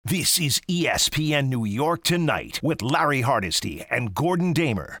This is ESPN New York Tonight with Larry Hardesty and Gordon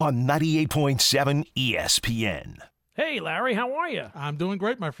Damer on 98.7 ESPN. Hey, Larry, how are you? I'm doing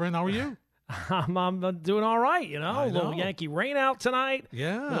great, my friend. How are you? I'm doing all right, you know. A little Yankee rain out tonight.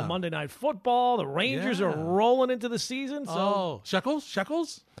 Yeah. Little Monday Night Football. The Rangers are rolling into the season. So. Shekels?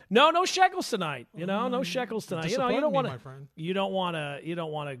 No shekels tonight. You know, no shekels tonight. You don't want to. You don't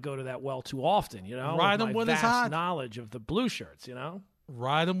want to go to that well too often. You know, ride them when it's hot. Knowledge of the blue shirts. You know,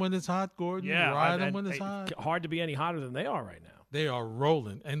 ride them when it's hot, Gordon. Yeah, ride them when it's hot. Hard to be any hotter than they are right now. They are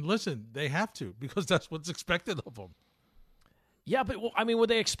rolling, and listen, they have to because that's what's expected of them. Yeah, but I mean, were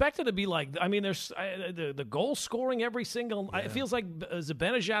they expected to be like? I mean, there's the goal scoring every single. Yeah. It feels like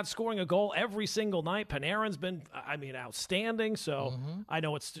Zibanejad scoring a goal every single night. Panarin's been, outstanding. So I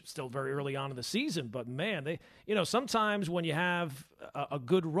know it's still very early on in the season, but man, sometimes when you have a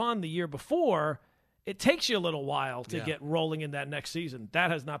good run the year before, it takes you a little while to get rolling in that next season. That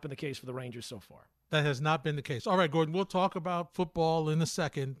has not been the case for the Rangers so far. That has not been the case. All right, Gordon, we'll talk about football in a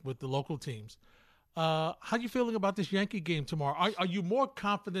second with the local teams. How are you feeling about this Yankee game tomorrow? Are you more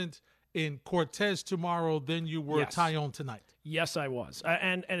confident in Cortez tomorrow than you were Taillon tonight? Yes, I was.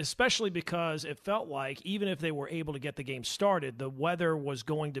 And especially because it felt like even if they were able to get the game started, the weather was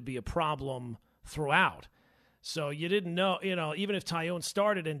going to be a problem throughout. So you didn't know, even if Taillon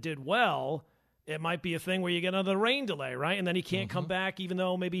started and did well, it might be a thing where you get another rain delay, right? And then he can't come back even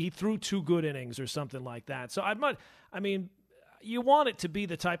though maybe he threw 2 good innings or something like that. So you want it to be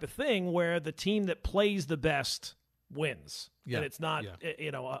the type of thing where the team that plays the best wins. Yeah. And it's not,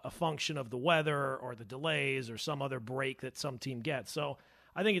 a function of the weather or the delays or some other break that some team gets. So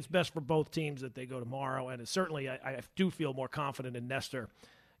I think it's best for both teams that they go tomorrow. And certainly I do feel more confident in Nestor,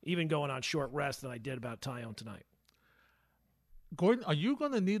 even going on short rest, than I did about Taillon tonight. Gordon, are you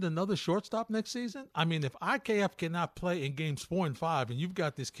going to need another shortstop next season? I mean, if IKF cannot play in games 4 and 5 and you've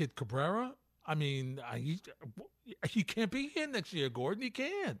got this kid Cabrera, he can't be here next year, Gordon. He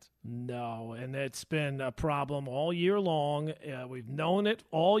can't. No, and it's been a problem all year long. We've known it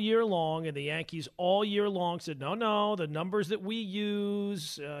all year long, and the Yankees all year long said, no, the numbers that we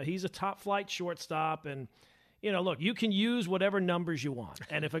use, he's a top-flight shortstop. And, look, you can use whatever numbers you want.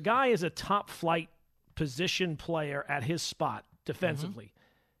 And if a guy is a top-flight position player at his spot defensively,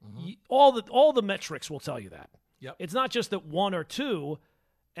 all the metrics will tell you that. Yep. It's not just that 1 or 2.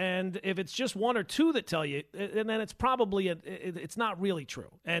 And if it's just 1 or 2 that tell you, and then it's probably it's not really true.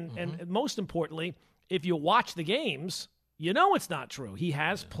 And most importantly, if you watch the games, it's not true. He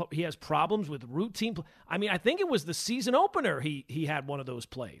has problems with routine. I think it was the season opener he had one of those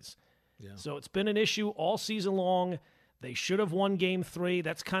plays. Yeah. So it's been an issue all season long. They should have won Game 3.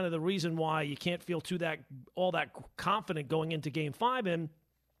 That's kind of the reason why you can't feel all that confident going into Game 5. And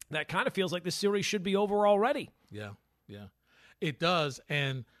that kind of feels like the series should be over already. Yeah. It does,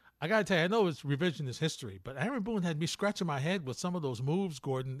 and I got to tell you, I know it's revisionist history, but Aaron Boone had me scratching my head with some of those moves,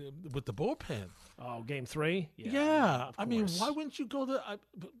 Gordon, with the bullpen. Oh, Game 3? Yeah. I mean, why wouldn't you go to?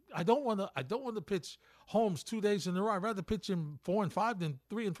 I don't want to pitch Holmes 2 days in a row. I'd rather pitch him 4 and 5 than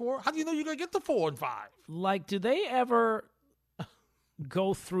 3 and 4. How do you know you're gonna get to 4 and 5? Like, do they ever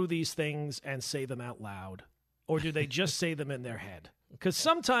go through these things and say them out loud, or do they just say them in their head? Because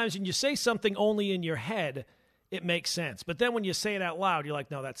sometimes when you say something only in your head, it makes sense. But then when you say it out loud, you're like,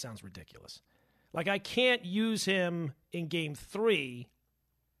 no, that sounds ridiculous. Like, I can't use him in Game 3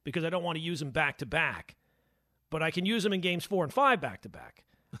 because I don't want to use him back-to-back. But I can use him in Games 4 and 5 back-to-back.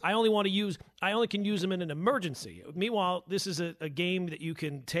 I only can use him in an emergency. Meanwhile, this is a game that you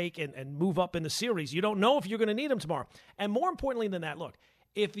can take and move up in the series. You don't know if you're going to need him tomorrow. And more importantly than that, look,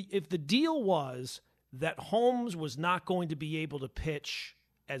 if the deal was that Holmes was not going to be able to pitch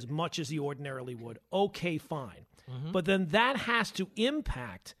as much as he ordinarily would, okay, fine. But then that has to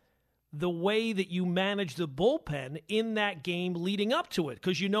impact the way that you manage the bullpen in that game leading up to it,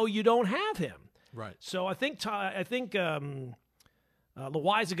 because you don't have him. Right. So I think Loaizaga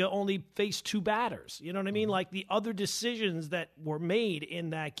only faced 2 batters. You know what I mean? Like, the other decisions that were made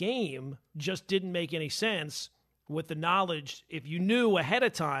in that game just didn't make any sense with the knowledge, if you knew ahead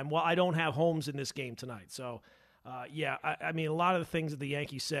of time, well, I don't have Holmes in this game tonight. So, I mean, a lot of the things that the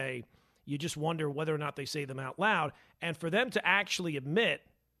Yankees say, you just wonder whether or not they say them out loud. And for them to actually admit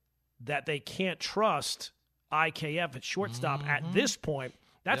that they can't trust IKF at shortstop at this point,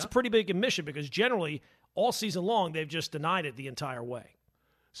 that's a pretty big admission, because generally all season long they've just denied it the entire way.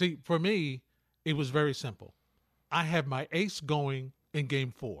 See, for me, it was very simple. I have my ace going in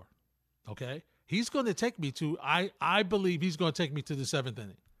Game 4, okay? He's going to take me to, I believe he's going to take me to the 7th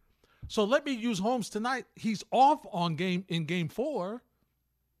inning. So let me use Holmes tonight. He's off in Game 4,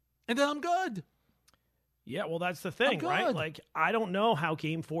 and then I'm good. Yeah, well, that's the thing, right? Like, I don't know how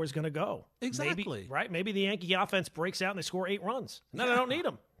Game 4 is going to go. Exactly. Maybe the Yankee offense breaks out and they score 8 runs. No, they don't need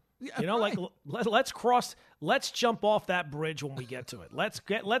them. Yeah, like let's jump off that bridge when we get to it. Let's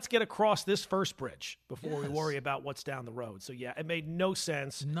get across this first bridge before we worry about what's down the road. So yeah, it made no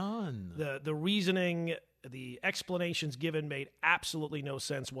sense. None. The reasoning, the explanations given made absolutely no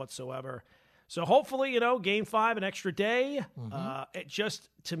sense whatsoever. So hopefully, Game 5, an extra day.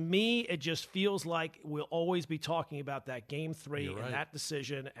 To me, it just feels like we'll always be talking about that Game 3 and that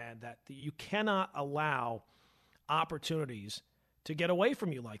decision, and that you cannot allow opportunities to get away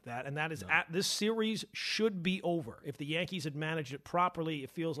from you like that. And that is this series should be over. If the Yankees had managed it properly, it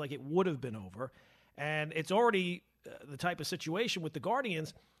feels like it would have been over. And it's already the type of situation with the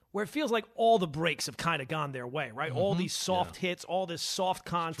Guardians where it feels like all the breaks have kind of gone their way, right? All these soft hits, all this soft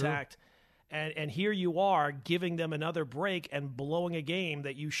contact. And here you are giving them another break and blowing a game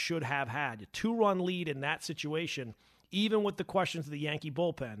that you should have had. A 2-run lead in that situation, even with the questions of the Yankee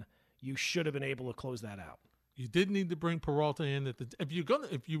bullpen, you should have been able to close that out. You did need to bring Peralta in. If you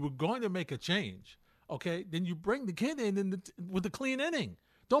were going to make a change, okay, then you bring the kid in with a clean inning.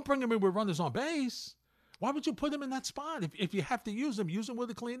 Don't bring him in with runners on base. Why would you put him in that spot? If you have to use him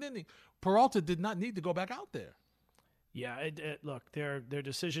with a clean inning. Peralta did not need to go back out there. Yeah, look, their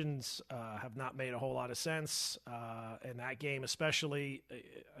decisions have not made a whole lot of sense in that game, especially.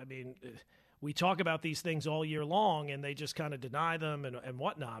 I mean, we talk about these things all year long, and they just kind of deny them and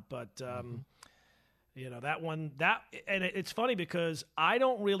whatnot. But and it's funny because I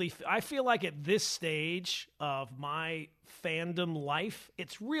feel like at this stage of my fandom life,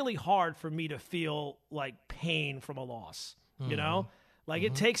 it's really hard for me to feel like pain from a loss.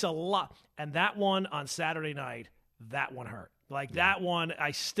 It takes a lot. And that one on Saturday night. That one hurt. That one,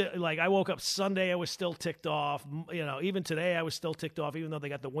 I woke up Sunday, I was still ticked off. Even today I was still ticked off, even though they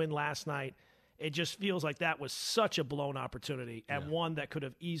got the win last night. It just feels like that was such a blown opportunity and one that could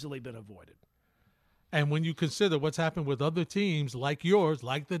have easily been avoided. And when you consider what's happened with other teams like yours,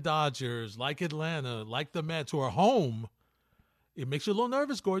 like the Dodgers, like Atlanta, like the Mets, who are home, it makes you a little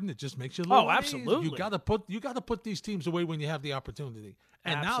nervous, Gordon. It just makes you a little absolutely. You got to put these teams away when you have the opportunity.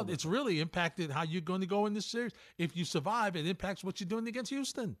 And now it's really impacted how you're going to go in this series. If you survive, it impacts what you're doing against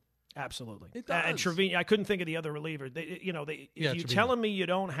Houston. Absolutely. It does. And Trevino, I couldn't think of the other reliever. If you're telling me you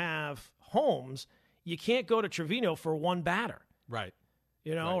don't have Holmes, you can't go to Trevino for one batter. Right.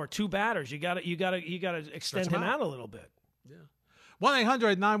 Or two batters. You got to extend him out a little bit. Yeah.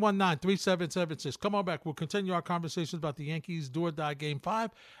 1-800-919-3776. Come on back. We'll continue our conversations about the Yankees do or die Game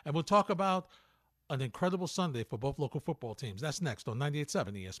 5, and we'll talk about an incredible Sunday for both local football teams. That's next on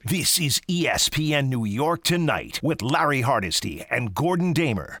 98.7 ESPN. This is ESPN New York Tonight with Larry Hardesty and Gordon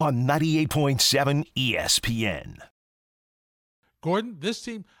Damer on 98.7 ESPN. Gordon, this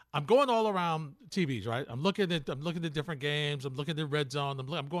team, I'm going all around TVs, right? I'm looking at different games. I'm looking at Red Zone.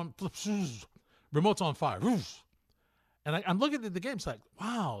 I'm going, remote's on fire. And I'm looking at the games like,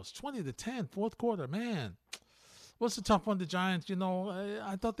 wow, it's 20-10, fourth quarter. Man, what's a tough one, the Giants?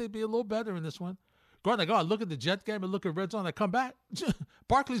 I thought they'd be a little better in this one. I look at the Jet game and look at Red Zone. I come back.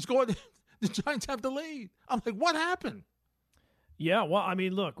 Barkley's going. The Giants have the lead. I'm like, what happened? Yeah, well, I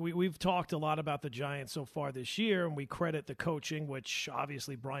mean, look, we've talked a lot about the Giants so far this year, and we credit the coaching, which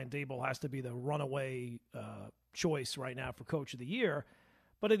obviously Brian Daboll has to be the runaway choice right now for Coach of the Year.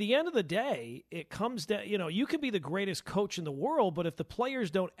 But at the end of the day, it comes down, you can be the greatest coach in the world, but if the players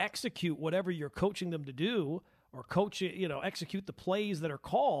don't execute whatever you're coaching them to do or execute the plays that are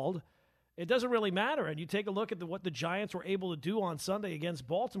called, it doesn't really matter. And you take a look at what the Giants were able to do on Sunday against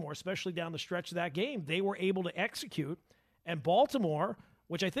Baltimore, especially down the stretch of that game. They were able to execute. And Baltimore,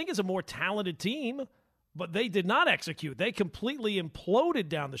 which I think is a more talented team, but they did not execute. They completely imploded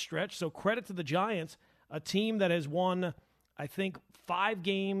down the stretch. So credit to the Giants, a team that has won, I think, 5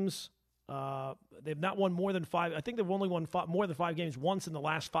 games. They've not won more than 5. I think they've only won more than 5 games once in the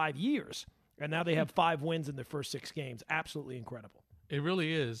last 5 years. And now they have 5 wins in their first 6 games. Absolutely incredible. It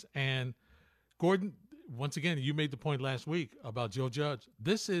really is. And Gordon, once again, you made the point last week about Joe Judge.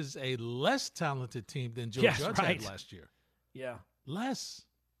 This is a less talented team than Joe Judge had last year. Yeah. Less.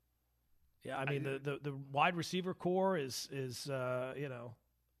 Yeah, I mean, the wide receiver core is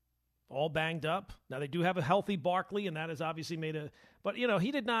all banged up. Now, they do have a healthy Barkley, and that has obviously made a – but,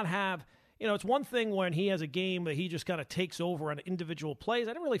 he did not have – it's one thing when he has a game that he just kind of takes over on individual plays.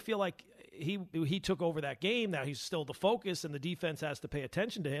 I didn't really feel like he took over that game. Now he's still the focus, and the defense has to pay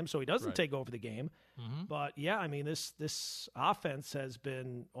attention to him, so he doesn't take over the game. Mm-hmm. But, yeah, I mean, this offense has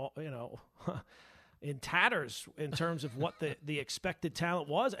been, in tatters in terms of what the expected talent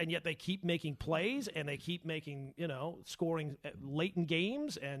was, and yet they keep making plays and they keep making, scoring late in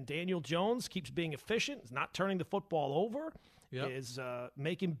games, and Daniel Jones keeps being efficient, is not turning the football over, is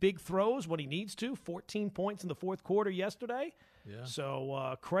making big throws when he needs to, 14 points in the fourth quarter yesterday. Yeah.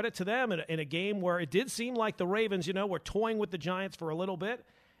 So credit to them in a game where it did seem like the Ravens, were toying with the Giants for a little bit,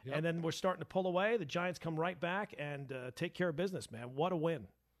 and then we're starting to pull away. The Giants come right back and take care of business, man. What a win.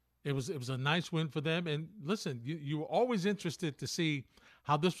 It was a nice win for them. And listen, you were always interested to see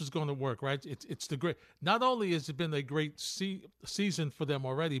how this was going to work, right? It's the great. Not only has it been a great season for them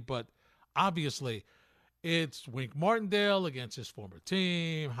already, but obviously it's Wink Martindale against his former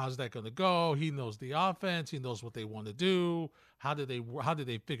team. How's that going to go? He knows the offense. He knows what they want to do. How did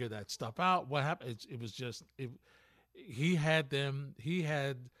they figure that stuff out? What happened? It was just he had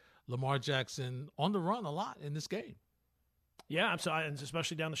Lamar Jackson on the run a lot in this game. Yeah, I'm sorry, and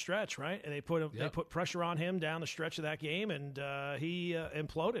especially down the stretch, right? And they put pressure on him down the stretch of that game, and he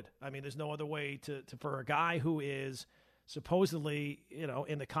imploded. I mean, there's no other way to for a guy who is supposedly,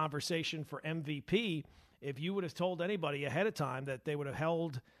 in the conversation for MVP. If you would have told anybody ahead of time that they would have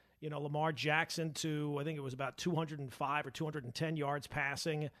held, Lamar Jackson to, I think it was about 205 or 210 yards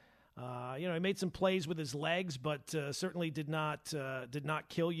passing. He made some plays with his legs, but certainly did not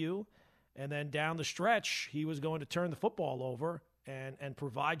kill you. And then down the stretch, he was going to turn the football over and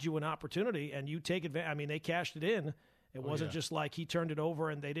provide you an opportunity, and you take advantage. I mean, they cashed it in. It wasn't just like he turned it over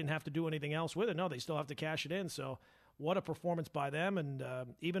and they didn't have to do anything else with it. No, they still have to cash it in. So what a performance by them. And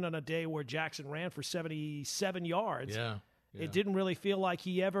even on a day where Jackson ran for 77 yards, it didn't really feel like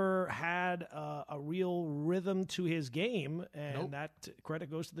he ever had a real rhythm to his game, and that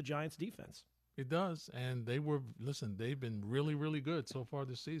credit goes to the Giants' defense. It does, and they've been really, really good so far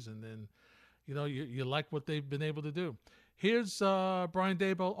this season, and you like what they've been able to do. Here's Brian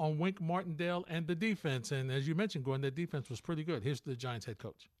Daboll on Wink Martindale and the defense, and as you mentioned, Gordon, that defense was pretty good. Here's the Giants head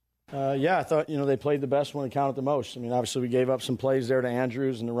coach. I thought, they played the best when it counted the most. I mean, obviously we gave up some plays there to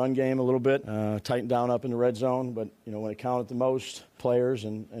Andrews in the run game a little bit, tightened down up in the red zone, but, when it counted the most, players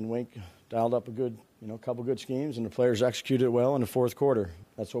and Wink dialed up a good, couple good schemes, and the players executed well in the fourth quarter.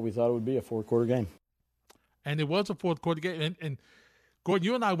 That's what we thought it would be, a fourth-quarter game. And it was a fourth-quarter game. And Gordon,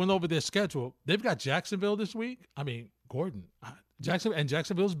 you and I went over their schedule. They've got Jacksonville this week. I mean, Gordon,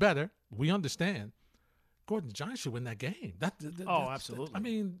 Jacksonville's better. We understand. Gordon, the Giants should win that game. Absolutely. I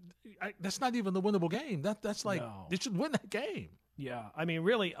mean, that's not even a winnable game. That's like they should win that game. Yeah. I mean,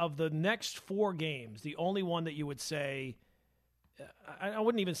 really, of the next four games, the only one that you would say – I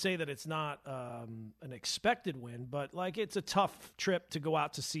wouldn't even say that it's not an expected win, but like it's a tough trip to go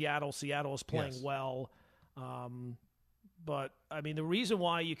out to Seattle. Seattle is playing well. But I mean, the reason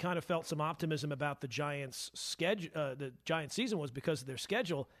why you kind of felt some optimism about the Giants' schedule, the Giants' season, was because of their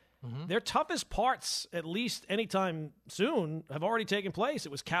schedule. Mm-hmm. Their toughest parts, at least anytime soon, have already taken place.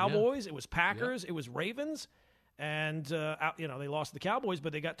 It was Cowboys, it was Packers, it was Ravens, and they lost to the Cowboys,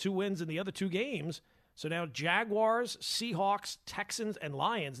 but they got 2 wins in the other 2 games. So now Jaguars, Seahawks, Texans, and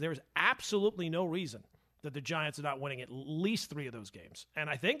Lions, there's absolutely no reason that the Giants are not winning at least 3 of those games. And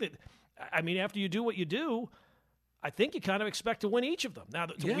I think that, after you do what you do, I think you kind of expect to win each of them. Now,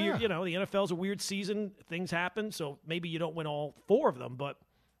 it's weird, the NFL's a weird season. Things happen, so maybe you don't win all 4 of them, but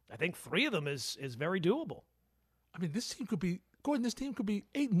I think 3 of them is very doable. I mean, this team could be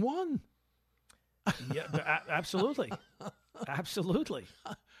 8-1. Yeah, absolutely. Absolutely.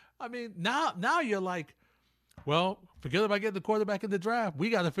 I mean, now you're like, well, forget about getting the quarterback in the draft. We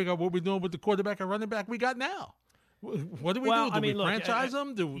got to figure out what we're doing with the quarterback and running back we got now. What do we do? Do we franchise them?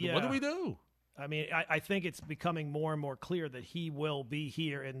 What do we do? I mean, I think it's becoming more and more clear that he will be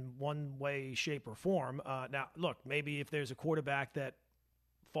here in one way, shape, or form. Now, look, maybe if there's a quarterback that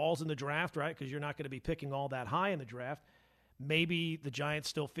falls in the draft, right, because you're not going to be picking all that high in the draft, maybe the Giants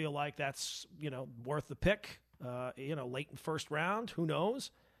still feel like that's, worth the pick, late in first round. Who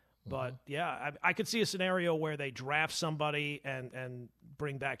knows? But, I could see a scenario where they draft somebody and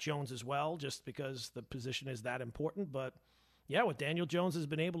bring back Jones as well, just because the position is that important. But, what Daniel Jones has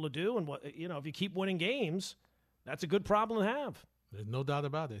been able to do, and what if you keep winning games, that's a good problem to have. There's no doubt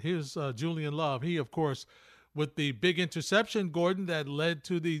about it. Here's Julian Love. He, of course, with the big interception, Gordon, that led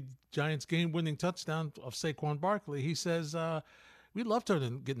to the Giants' game-winning touchdown of Saquon Barkley, he says, we love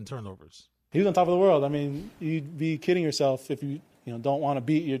getting turnovers. He was on top of the world. I mean, you'd be kidding yourself if you don't want to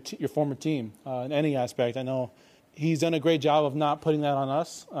beat your former team in any aspect. I know he's done a great job of not putting that on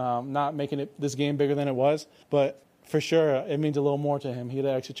us, not making this game bigger than it was. But for sure, it means a little more to him. He had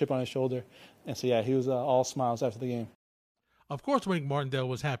an extra chip on his shoulder. And so, he was all smiles after the game. Of course, Wink Martindale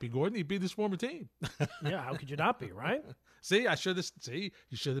was happy, Gordon. He beat his former team. Yeah, how could you not be, right? See,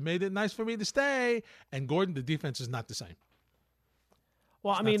 you should have made it nice for me to stay. And Gordon, the defense is not the same.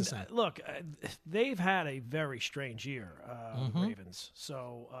 Well, I mean, look, they've had a very strange year, the Ravens.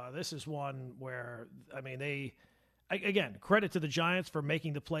 So this is one where, I mean, again, credit to the Giants for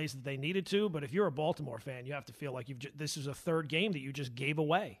making the plays that they needed to. But if you're a Baltimore fan, you have to feel like this is a third game that you just gave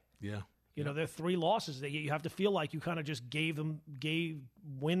away. Yeah. You know, there are 3 losses that you have to feel like you kind of just gave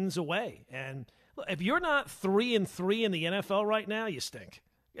wins away. And if you're not 3-3 in the NFL right now, you stink.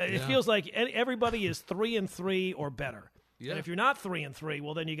 It feels like everybody is 3-3 or better. Yeah. And if you're not 3-3,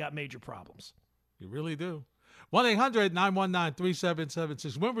 well, then you got major problems. You really do.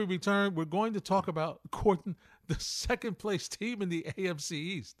 1-800-919-3776. When we return, we're going to talk about, Gordon, the second-place team in the AFC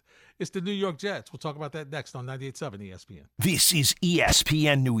East. It's the New York Jets. We'll talk about that next on 98.7 ESPN. This is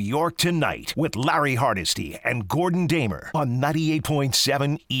ESPN New York Tonight with Larry Hardesty and Gordon Damer on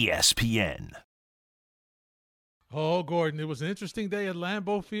 98.7 ESPN. Oh, Gordon, it was an interesting day at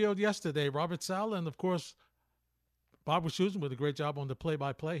Lambeau Field yesterday. Robert Saleh and, of course, Bob Wischusen with a great job on the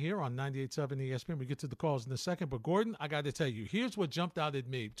play-by-play here on 98.7 ESPN. We get to the calls in a second. But, Gordon, I got to tell you, here's what jumped out at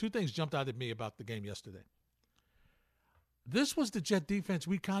me. 2 things jumped out at me about the game yesterday. This was the Jet defense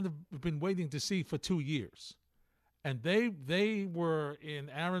we kind of been waiting to see for 2 years. And they were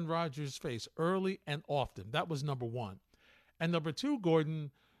in Aaron Rodgers' face early and often. That was number 1. And number 2, Gordon,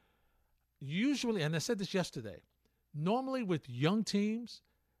 usually, and I said this yesterday, normally with young teams,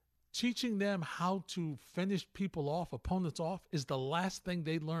 teaching them how to finish people off, opponents off, is the last thing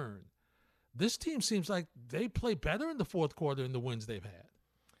they learn. This team seems like they play better in the fourth quarter in the wins they've had.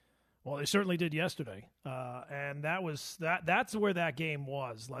 Well, they certainly did yesterday. And that's where that game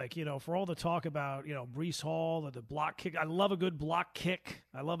was. Like, you know, for all the talk about, you know, Breece Hall, the block kick. I love a good block kick.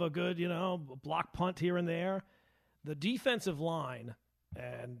 I love a good, you know, block punt here and there. The defensive line,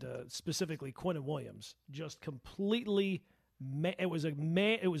 and specifically Quinnen Williams, just completely it was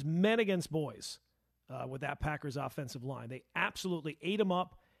men against boys with that Packers offensive line. They absolutely ate them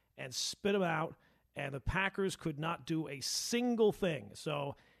up and spit them out, and the Packers could not do a single thing.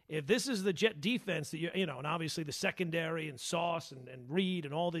 So if this is the Jet defense that you know, and obviously the secondary and Sauce and Reed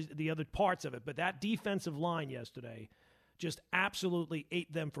and all the other parts of it, but that defensive line yesterday just absolutely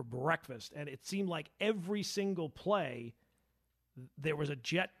ate them for breakfast. And it seemed like every single play there was a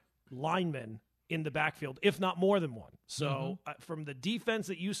Jet lineman in the backfield, if not more than one. So from the defense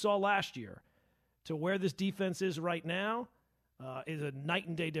that you saw last year to where this defense is right now is a night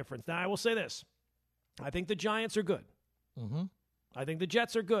and day difference. Now, I will say this. I think the Giants are good. I think the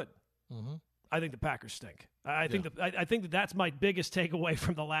Jets are good. I think the Packers stink. I think that that's my biggest takeaway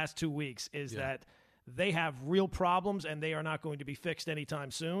from the last 2 weeks is that they have real problems and they are not going to be fixed anytime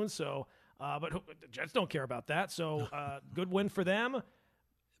soon. So, but the Jets don't care about that. So, good win for them.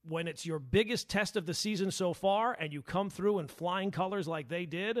 When it's your biggest test of the season so far and you come through in flying colors like they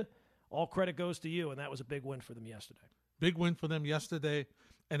did, all credit goes to you, and that was a big win for them yesterday. Big win for them yesterday.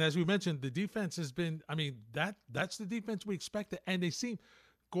 And as we mentioned, the defense has been, I mean, that's the defense we expected. And they seem,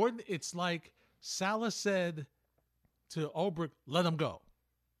 Gordon, it's like Saleh said to Ulbrich, let them go.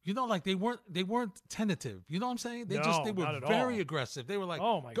 You know, like they weren't tentative. You know what I'm saying? They were very aggressive. They were like,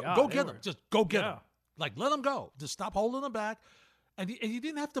 oh my God, go get them. Just go get them. Like, let them go. Just stop holding them back. And you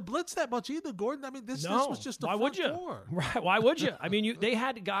didn't have to blitz that much either, Gordon. I mean, this was just a front four. Right? Why would you? I mean, they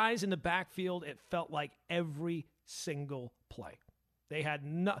had guys in the backfield. It felt like every single play. They had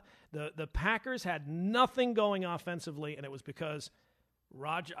the Packers had nothing going offensively, and it was because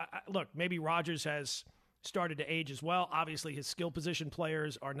maybe Rodgers has started to age as well. Obviously, his skill position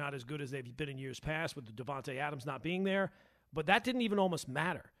players are not as good as they've been in years past with the Devontae Adams not being there. But that didn't even almost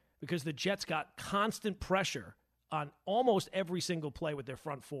matter because the Jets got constant pressure on almost every single play with their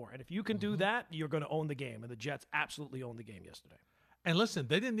front four. And if you can do that, you're going to own the game. And the Jets absolutely owned the game yesterday. And listen,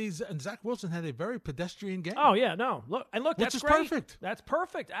 they didn't need – and Zach Wilson had a very pedestrian game. Oh, yeah, no. Look, that's great. Perfect. That's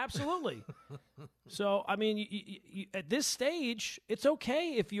perfect, absolutely. So, I mean, you, at this stage, it's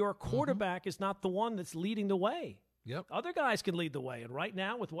okay if your quarterback is not the one that's leading the way. Yep. Other guys can lead the way. And right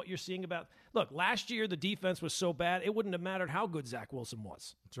now, with what you're seeing about – look, last year the defense was so bad, it wouldn't have mattered how good Zach Wilson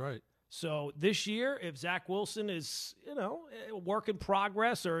was. That's right. So this year, if Zach Wilson is, you know, a work in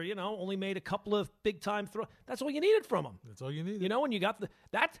progress or, you know, only made a couple of big-time throws, that's all you needed from him. That's all you needed. You know, and you got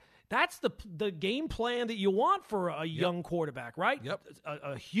that's the game plan that you want for a young quarterback, right? Yep.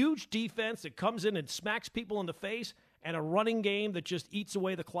 A huge defense that comes in and smacks people in the face and a running game that just eats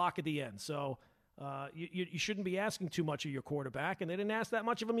away the clock at the end. So you shouldn't be asking too much of your quarterback, and they didn't ask that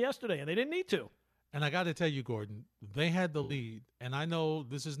much of him yesterday, and they didn't need to. And I got to tell you, Gordon, they had the lead. And I know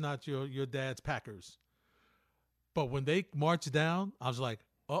this is not your dad's Packers. But when they marched down, I was like,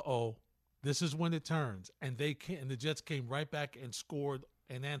 uh-oh, This is when it turns. And the Jets came right back and scored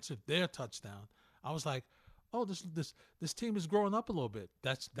and answered their touchdown. I was like, oh, this team is growing up a little bit.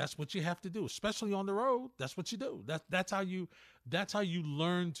 That's what you have to do, especially on the road. That's what you do. That's how you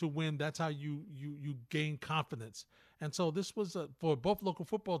learn to win. That's how you gain confidence. And so this was for both local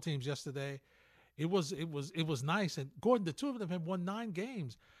football teams yesterday. It was nice. And Gordon, the two of them have won 9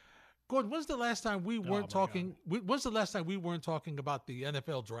 games. Gordon, when's the last time we weren't talking? When's the last time we weren't talking about the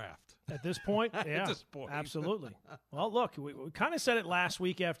NFL draft? At this point, yeah, At this point. Absolutely. Well, look, we kind of said it last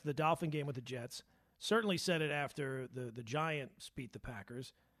week after the Dolphin game with the Jets. Certainly said it after the Giants beat the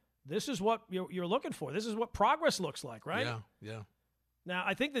Packers. This is what you're looking for. This is what progress looks like, right? Yeah. Now,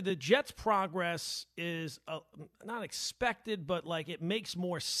 I think that the Jets' progress is not expected, but like it makes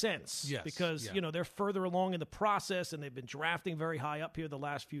more sense. Yes, because, they're further along in the process, and they've been drafting very high up here the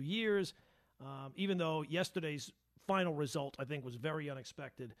last few years, even though yesterday's final result, I think, was very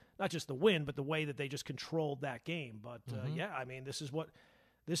unexpected. Not just the win, but the way that they just controlled that game. But,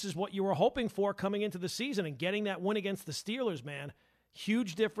 this is what you were hoping for coming into the season, and getting that win against the Steelers, man.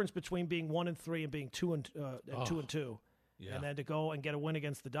 Huge difference between being 1-3 and being 2-2. Yeah. And then to go and get a win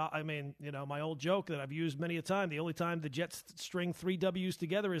against the Dolphins. I mean, my old joke that I've used many a time, the only time the Jets string 3 W's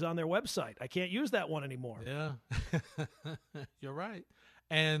together is on their website. I can't use that one anymore. Yeah, you're right.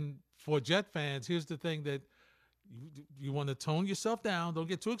 And for Jet fans, here's the thing that you want to tone yourself down. Don't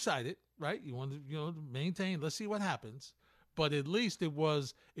get too excited, right? You want to, maintain. Let's see what happens. But at least it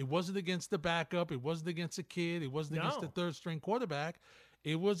wasn't against the backup. It wasn't against a kid. It wasn't against the third-string quarterback.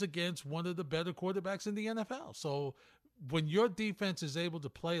 It was against one of the better quarterbacks in the NFL. So when your defense is able to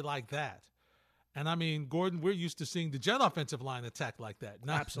play like that, and I mean, Gordon, we're used to seeing the Jet offensive line attack like that.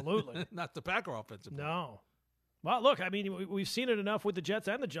 Absolutely. Not the Packer offensive line. No. Well, look, I mean, we've seen it enough with the Jets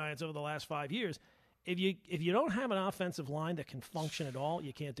and the Giants over the last 5 years. If you don't have an offensive line that can function at all,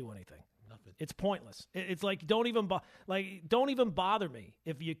 you can't do anything. Nothing. It's pointless. It's like don't even bother me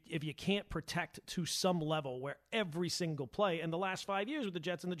if you can't protect to some level where every single play. And the last 5 years with the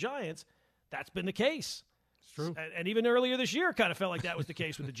Jets and the Giants, that's been the case. It's true. And even earlier this year, kind of felt like that was the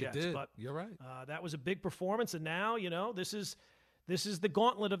case with the Jets. It did. But you're right. That was a big performance, and now this is the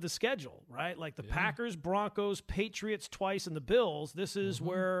gauntlet of the schedule, right? Like the Packers, Broncos, Patriots twice, and the Bills. This is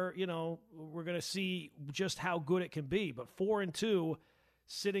where we're going to see just how good it can be. But 4-2.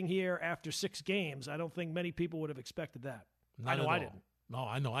 Sitting here after 6 games, I don't think many people would have expected that. I know I didn't. No,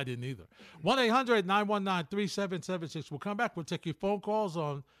 I know I didn't either. 1-800-919-3776. We'll come back. We'll take your phone calls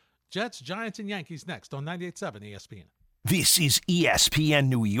on Jets, Giants, and Yankees next on 98.7 ESPN. This is ESPN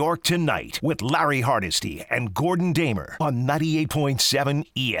New York Tonight with Larry Hardesty and Gordon Damer on 98.7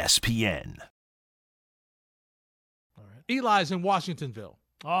 ESPN. All right. Eli's in Washingtonville.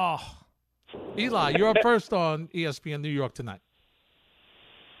 Oh. Eli, you're up first on ESPN New York Tonight.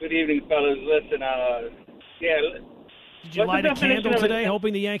 Good evening, fellas. Listen, Did you light a candle today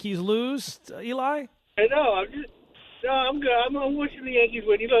hoping the Yankees lose, Eli? I'm good. I'm wishing the Yankees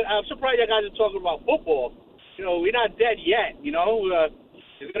win. I'm surprised you guys are talking about football. We're not dead yet, We got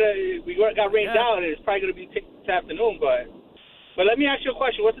rained out, and it's probably going to be this afternoon, but let me ask you a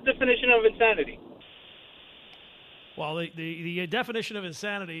question. What's the definition of insanity? Well, the definition of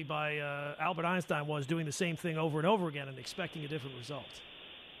insanity by Albert Einstein was doing the same thing over and over again and expecting a different result.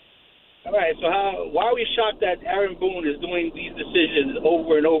 All right, so why are we shocked that Aaron Boone is doing these decisions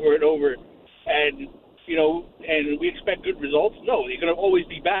over and over and over, and we expect good results? No, they're going to always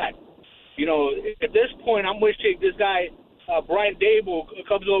be bad. At this point, I'm wishing this guy Brian Dable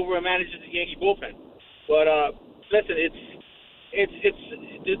comes over and manages the Yankee bullpen. But listen, it's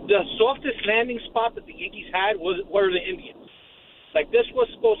the softest landing spot that the Yankees had were the Indians. Like, this was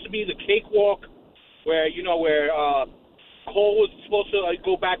supposed to be the cakewalk where Cole was supposed to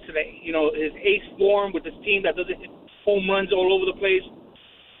go back to his ace form with this team that doesn't hit home runs all over the place.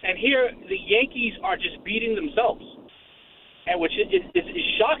 And here, the Yankees are just beating themselves, and which is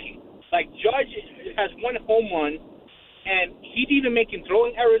shocking. Like, Judge has 1 home run, and he's even making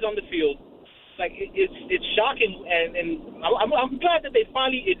throwing errors on the field. Like, it's shocking, and I'm glad that they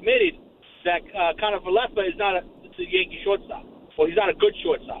finally admitted that Kiner-Falefa is not the Yankee shortstop, or he's not a good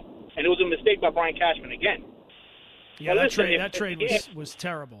shortstop, and it was a mistake by Brian Cashman again. Yeah, that trade was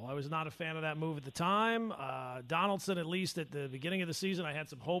terrible. I was not a fan of that move at the time. Donaldson, at least at the beginning of the season, I had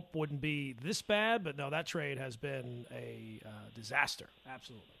some hope wouldn't be this bad, but no, that trade has been a disaster.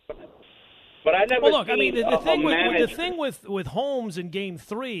 Absolutely. But I never. Well, look, I mean, the thing with Holmes in Game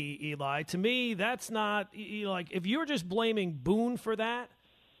 3, Eli, to me, that's not like if you're just blaming Boone for that.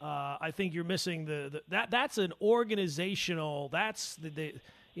 I think you're missing that's an organizational. That's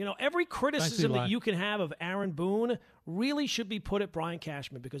every criticism that you can have of Aaron Boone really should be put at Brian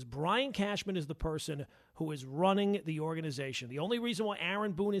Cashman, because Brian Cashman is the person who is running the organization. The only reason why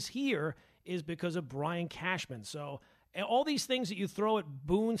Aaron Boone is here is because of Brian Cashman. So all these things that you throw at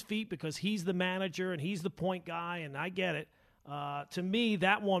Boone's feet because he's the manager and he's the point guy, and I get it. To me,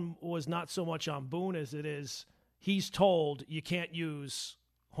 that one was not so much on Boone as it is he's told you can't use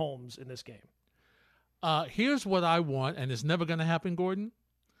Holmes in this game. Here's what I want, and it's never going to happen, Gordon,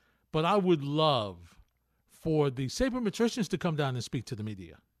 but I would love for the sabermetricians to come down and speak to the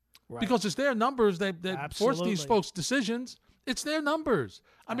media. Right. Because it's their numbers that force these folks' decisions. It's their numbers.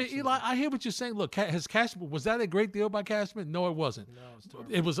 I mean, Eli, I hear what you're saying. Look, has Cashman, was that a great deal by Cashman? No, it wasn't. No,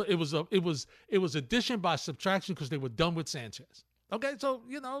 it was addition by subtraction because they were done with Sanchez. Okay, so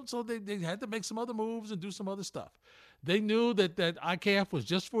they had to make some other moves and do some other stuff. They knew that IKF was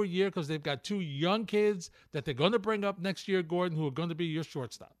just for a year because they've got 2 young kids that they're going to bring up next year, Gordon, who are going to be your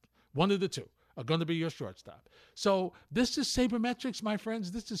shortstop. One of the 2 are going to be your shortstop. So this is sabermetrics, my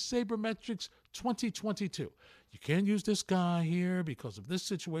friends. This is sabermetrics 2022. You can't use this guy here because of this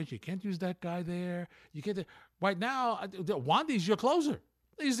situation. You can't use that guy there. You can't. Right now, Wandy's your closer.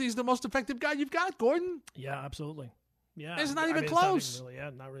 He's the most effective guy you've got, Gordon. Yeah, absolutely. Yeah, it's not even close.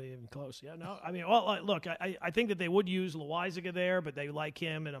 Not really even close. Yeah, no. I mean, well, look, I think that they would use Loizaga there, but they like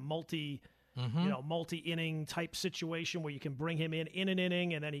him in a multi-inning type situation where you can bring him in an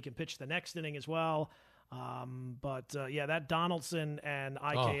inning and then he can pitch the next inning as well. That Donaldson and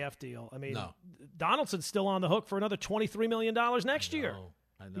IKF deal. I mean, Donaldson's still on the hook for another $23 million next year.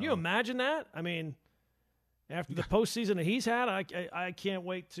 I know. Can you imagine that? I mean, after the postseason that he's had, I can't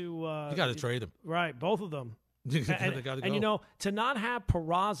wait to. You got to trade him. Right, both of them. And to not have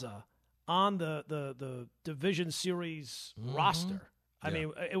Peraza on the division series roster. I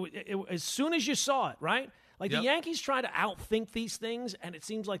mean, it as soon as you saw it, right? Like the Yankees try to outthink these things, and it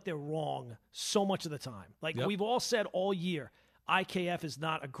seems like they're wrong so much of the time. Like we've all said all year, IKF is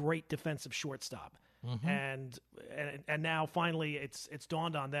not a great defensive shortstop. And now finally it's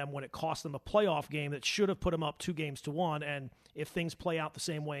dawned on them when it cost them a playoff game that should have put them up 2-1. And if things play out the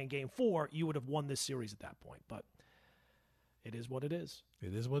same way in Game 4, you would have won this series at that point. But it is what it is.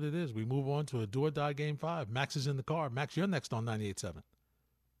 It is what it is. We move on to a do-or-die Game 5. Max is in the car. Max, you're next on 98.7.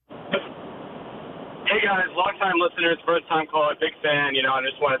 Hey, guys. Long-time listeners, first-time caller, big fan. I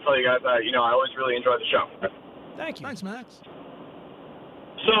just want to tell you guys, I always really enjoy the show. Thank you. Thanks, Max.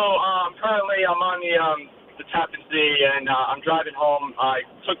 So currently I'm on the Tappan Zee, and I'm driving home. I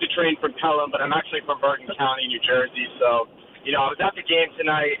took the train from Pelham, but I'm actually from Bergen County, New Jersey. So, I was at the game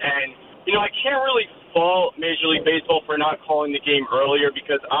tonight, and, I can't really fault Major League Baseball for not calling the game earlier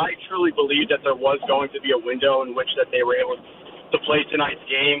because I truly believe that there was going to be a window in which that they were able to play tonight's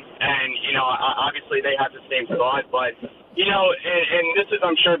game. And, obviously they had the same thought, but and this is,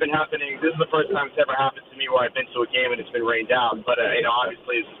 I'm sure, been happening. This is the first time it's ever happened to me where I've been to a game and it's been rained out. But,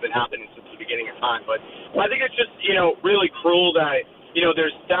 obviously this has been happening since the beginning of time. But I think it's just, really cruel that,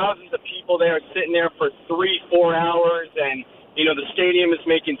 there's thousands of people there sitting there for 3-4 hours. And, the stadium is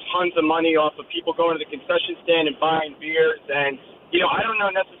making tons of money off of people going to the concession stand and buying beers. And, I don't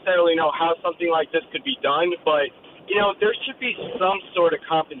necessarily know how something like this could be done, but there should be some sort of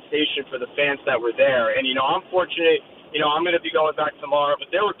compensation for the fans that were there. And, I'm fortunate. I'm going to be going back tomorrow,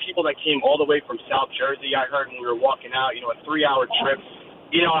 but there were people that came all the way from South Jersey. I heard when we were walking out, a 3-hour trip.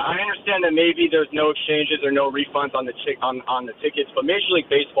 I understand that maybe there's no exchanges or no refunds on the tickets, but Major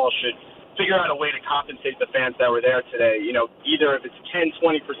League Baseball should figure out a way to compensate the fans that were there today. Either if it's 10,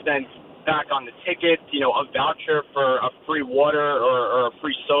 20% back on the tickets, a voucher for a free water or a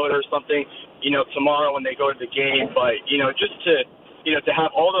free soda or something, tomorrow when they go to the game. But, just to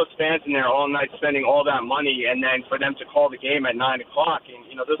have all those fans in there all night spending all that money and then for them to call the game at 9 o'clock. And,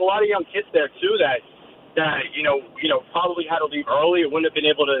 there's a lot of young kids there, too, that probably had to leave early. It wouldn't have been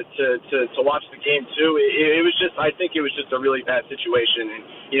able to watch the game, too. It was just, I think it was just a really bad situation. And,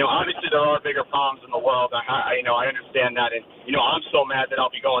 obviously there are bigger problems in the world. I understand that. And, I'm so mad that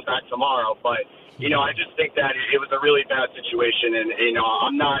I'll be going back tomorrow. But, I just think that it was a really bad situation. And,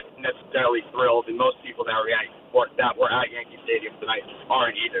 I'm not necessarily thrilled. And most people that were at Yankee Stadium tonight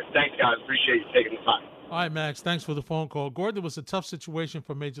aren't either. Thanks, guys. Appreciate you taking the time. All right, Max, thanks for the phone call. Gordon, it was a tough situation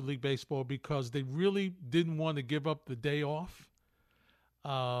for Major League Baseball because they really didn't want to give up the day off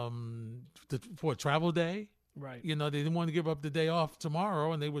for a travel day. Right. They didn't want to give up the day off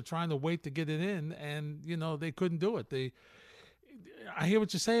tomorrow, and they were trying to wait to get it in, and, they couldn't do it. I hear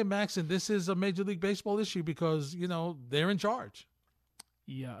what you're saying, Max, and this is a Major League Baseball issue because, they're in charge.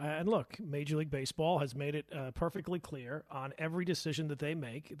 Yeah, and look, Major League Baseball has made it perfectly clear on every decision that they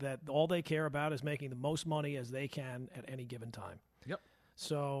make that all they care about is making the most money as they can at any given time. Yep.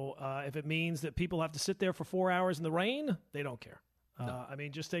 So if it means that people have to sit there for 4 hours in the rain, they don't care. No. I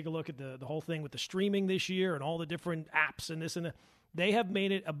mean, just take a look at the whole thing with the streaming this year and all the different apps and this and that. They have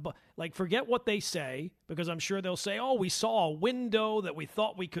made it forget what they say, because I'm sure they'll say, "Oh, we saw a window that we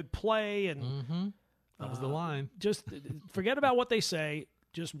thought we could play," and that was the line. Just forget about what they say.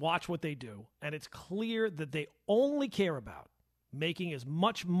 Just watch what they do, and it's clear that they only care about making as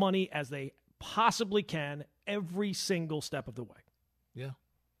much money as they possibly can every single step of the way. Yeah.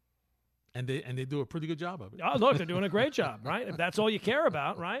 And they do a pretty good job of it. Oh, look, they're doing a great job, right? If that's all you care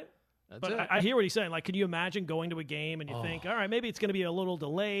about, right? That's but it. I hear what he's saying. Like, can you imagine going to a game and you think, all right, maybe it's going to be a little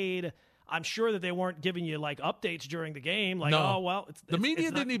delayed. I'm sure that they weren't giving you, like, updates during the game. Like, No. oh, well. The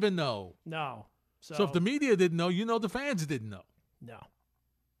media didn't even know. No. So if the media didn't know, the fans didn't know. No.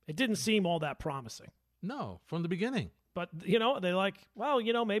 It didn't seem all that promising. No, from the beginning. But, they're like, well,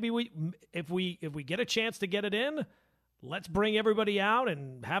 maybe if we get a chance to get it in, let's bring everybody out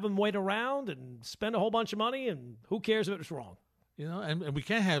and have them wait around and spend a whole bunch of money, and who cares if it's wrong? And we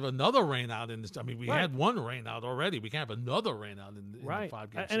can't have another rain out in this. I mean, we Right. had one rain out already. We can't have another rain out in the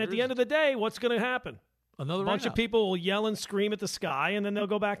 5-game series. And at the end of the day, what's going to happen? Another A bunch rain of out. people will yell and scream at the sky, and then they'll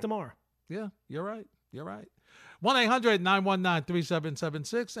go back tomorrow. Yeah, you're right.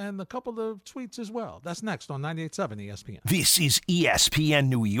 1-800-919-3776, and a couple of tweets as well. That's next on 98.7 ESPN. This is ESPN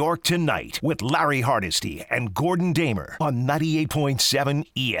New York Tonight with Larry Hardesty and Gordon Damer on 98.7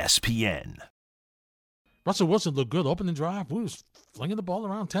 ESPN. Russell Wilson looked good opening drive. We was flinging the ball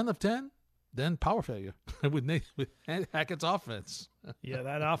around 10 of 10. Then power failure with Hackett's offense. Yeah,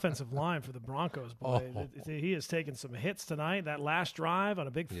 that offensive line for the Broncos, boy. He has taken some hits tonight. That last drive on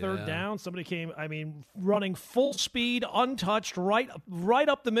a big third down, somebody came, running full speed, untouched, right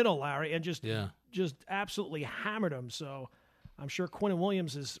up the middle, Larry, and just absolutely hammered him. So I'm sure Quinnen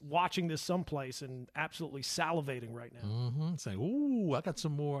Williams is watching this someplace and absolutely salivating right now. Mm-hmm. Saying, "Ooh, I got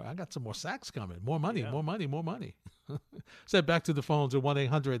some more sacks coming. More money, more money, more money." Said back to the phones at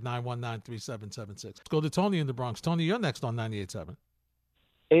 1-800-919-3776. Let's go to Tony in the Bronx. Tony, you're next on 98.7.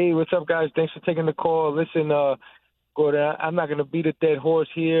 Hey, what's up, guys? Thanks for taking the call. Listen, Gordon, I'm not going to beat a dead horse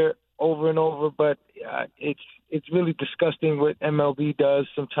here over and over, but it's really disgusting what MLB does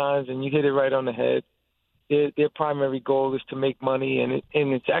sometimes, and you hit it right on the head. Their primary goal is to make money, and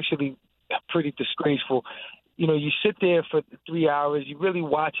it's actually pretty disgraceful. You sit there for 3 hours, you really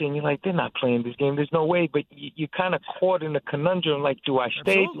watch it, and you're like, they're not playing this game. There's no way. But you're kind of caught in a conundrum, like, do I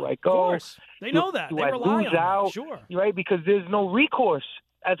stay? Absolutely. Do I go? Of course. They know that. Do They I rely lose on out? that. Sure. Right? Because there's no recourse.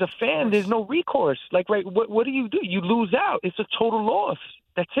 As a fan, there's no recourse. Like, right, what do? You lose out. It's a total loss.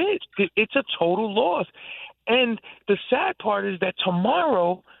 That's it. It's a total loss. And the sad part is that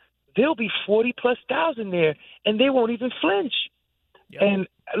tomorrow there'll be 40+ thousand there, and they won't even flinch. Yep. And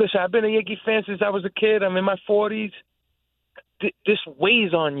listen, I've been a Yankee fan since I was a kid. I'm in my 40s. This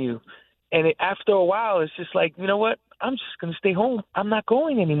weighs on you. And after a while, it's just like, you know what? I'm just going to stay home. I'm not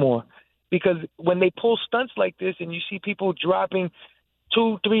going anymore. Because when they pull stunts like this and you see people dropping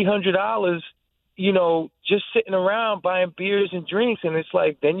 $200-$300, just sitting around buying beers and drinks, and it's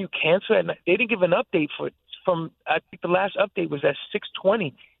like, then you cancel it. They didn't give an update from I think the last update was at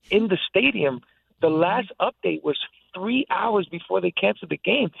 6:20 in the stadium. The last update was 3 hours before they canceled the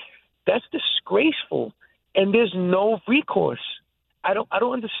game. That's disgraceful, and there's no recourse. I don't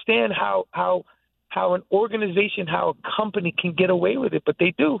understand how an organization, how a company can get away with it, but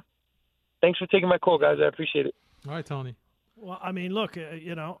they do. Thanks for taking my call, guys. I appreciate it. All right, Tony. Well, look,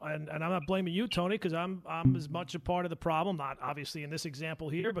 and I'm not blaming you, Tony, because I'm as much a part of the problem. Not obviously in this example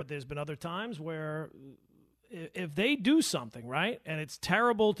here, but there's been other times where if they do something, right, and it's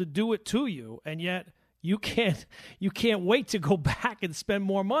terrible to do it to you, and yet you can't wait to go back and spend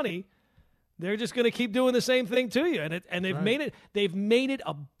more money, they're just going to keep doing the same thing to you, and they've made it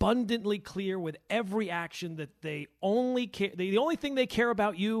abundantly clear with every action that they only care. The only thing they care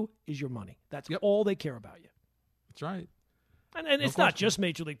about you is your money. That's all they care about you. That's right. And it's not just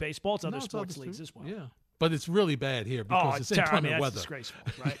Major League Baseball; it's other sports leagues as well. Yeah. But it's really bad here because it's inclement that's weather. disgraceful,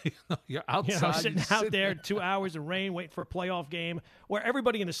 right? You're outside. Sitting out there 2 hours of rain, waiting for a playoff game where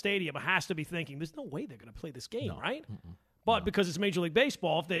everybody in the stadium has to be thinking, there's no way they're going to play this game, right? But because it's Major League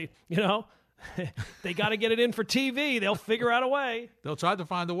Baseball, if they, they got to get it in for TV, they'll figure out a way. They'll try to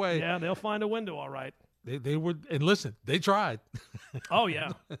find a way. Yeah, they'll find a window, all right. They were, and listen, they tried. Oh,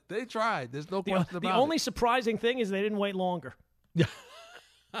 yeah. They tried. There's no question about it. The only surprising thing is they didn't wait longer. Yeah.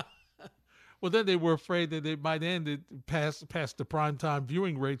 Well, then they were afraid that they might end it past the primetime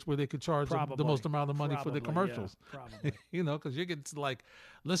viewing rates where they could charge the most amount of money for the commercials. Yeah, probably. Because you get like,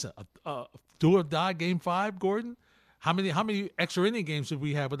 listen, do or die game 5, Gordon. How many extra inning games did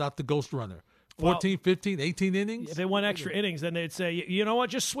we have without the ghost runner? 14, 15, 18 innings? If they went extra innings, then they'd say, you know what,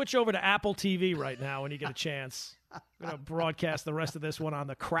 just switch over to Apple TV right now when you get a chance. I'm going to broadcast the rest of this one on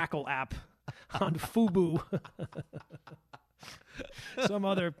the Crackle app on Fubu. Some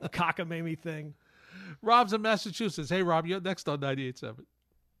other cockamamie thing. Rob's in Massachusetts. Hey, Rob, you're next on 98.7.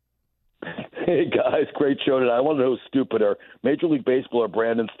 Hey, guys, great show tonight. I want to know who's stupider, Major League Baseball or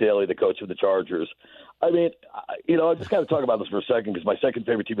Brandon Staley, the coach of the Chargers? I mean, I just got to talk about this for a second because my second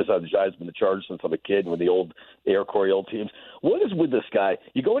favorite team besides the Giants has been the Chargers since I'm a kid with the old Air Coryell teams. What is with this guy?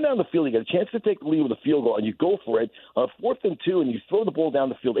 You're going down the field, you get a chance to take the lead with a field goal, and you go for it on 4th and 2, and you throw the ball down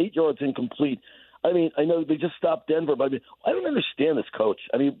the field, 8 yards incomplete. I mean, I know they just stopped Denver, but I don't understand this coach.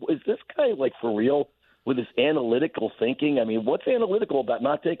 I mean, is this guy, like, for real with his analytical thinking? I mean, what's analytical about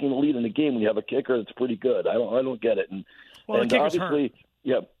not taking the lead in the game when you have a kicker that's pretty good? I don't get it. Well, the kicker's hurt.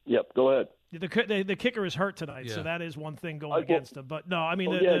 Yep, go ahead. The kicker is hurt tonight, so that is one thing going against him. But no, I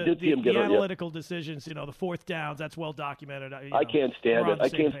mean the hurt, analytical decisions, the 4th downs, that's well documented. I can't stand it. I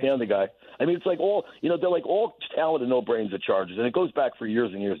can't stand the guy. I mean, it's like they're like all talent and no brains at Chargers, and it goes back for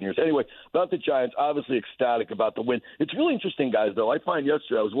years and years and years. Anyway, about the Giants, obviously ecstatic about the win. It's really interesting, guys. Though I find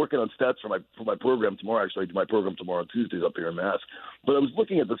yesterday I was working on stats for my program tomorrow. Actually, I do my program tomorrow on Tuesdays up here in Mass. But I was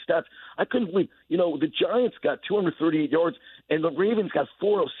looking at the stats. I couldn't believe, the Giants got 238 yards, and the Ravens got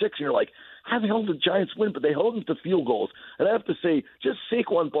 406, and you're like, how the hell did the Giants win? But they held them to field goals. And I have to say, just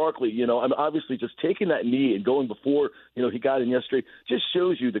Saquon Barkley, I'm obviously just taking that knee and going before, he got in yesterday, just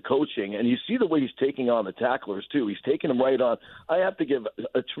shows you the coaching. And you see the way he's taking on the tacklers, too. He's taking them right on. I have to give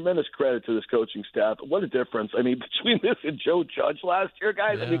a tremendous credit to this coaching staff. What a difference. I mean, between this and Joe Judge last year,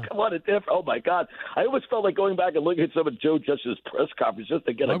 guys, I mean, come on, a difference. Oh, my God. I almost felt like going back and looking at some of Joe Judge's press conference just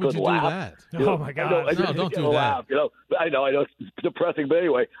to get a good laugh. Oh, my God. Don't do that. Laugh, I know it's depressing, but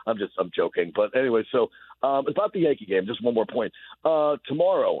anyway, I'm joking. But anyway, so about the Yankee game, just one more point.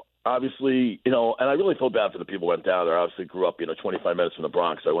 Tomorrow, obviously, and I really feel bad for the people who went down there. I obviously grew up, 25 minutes from the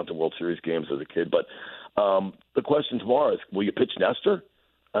Bronx. I went to World Series games as a kid. But the question tomorrow is, will you pitch Nestor?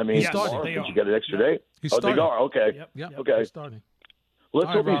 I mean, tomorrow, did you get an extra day? They are. Okay. Yep. Okay. He's starting. Let's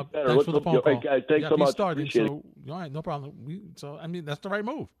hope he's better. Thanks for the phone call. Hey, guys, thanks so much. Appreciate it. All right, no problem. That's the right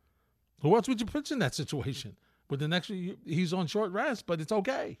move. Who else would you pitch in that situation? With the next, he's on short rest, but it's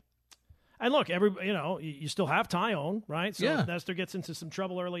okay. And look, you still have Tyone, right? So if Nestor gets into some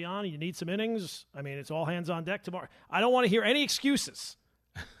trouble early on and you need some innings, I mean, it's all hands on deck tomorrow. I don't want to hear any excuses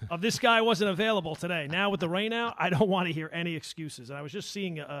of this guy wasn't available today. Now with the rain out, I don't want to hear any excuses. And I was just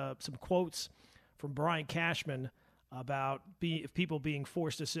seeing some quotes from Brian Cashman about people being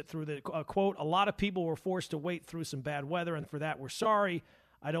forced to sit through the quote. A lot of people were forced to wait through some bad weather, and for that, we're sorry.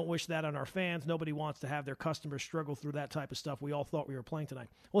 I don't wish that on our fans. Nobody wants to have their customers struggle through that type of stuff. We all thought we were playing tonight.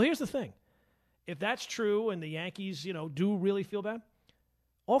 Well, here's the thing. If that's true and the Yankees, do really feel bad,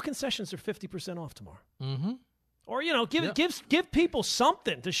 all concessions are 50% off tomorrow. Mm-hmm. Or, give people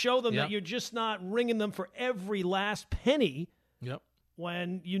something to show them that you're just not ringing them for every last penny. Yep.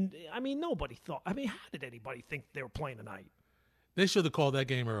 When nobody thought. How did anybody think they were playing tonight? They should have called that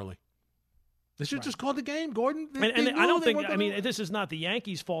game early. They should just call the game, Gordon. And I don't think. This is not the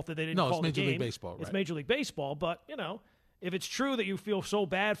Yankees' fault that they didn't call the game. No, it's Major League Baseball. Right? It's Major League Baseball, but if it's true that you feel so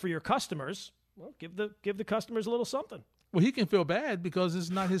bad for your customers, well, give the customers a little something. Well, he can feel bad because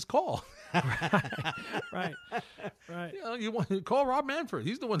it's not his call. Right. You want to call Rob Manfred.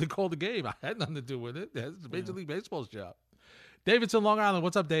 He's the one that called the game. I had nothing to do with it. That's Major League Baseball's job. David's in Long Island.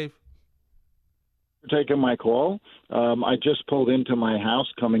 What's up, Dave? Taking my call. I just pulled into my house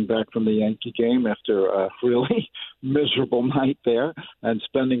coming back from the Yankee game after a really miserable night there and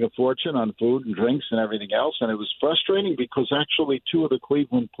spending a fortune on food and drinks and everything else. And it was frustrating because actually two of the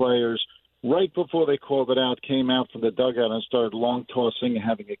Cleveland players, right before they called it out, came out from the dugout and started long tossing and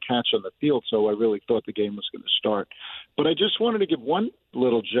having a catch on the field. So I really thought the game was going to start. But I just wanted to give one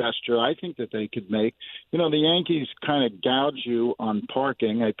little gesture I think that they could make. The Yankees kind of gouge you on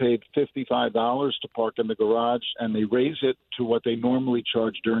parking. I paid $55 to park in the garage, and they raise it to what they normally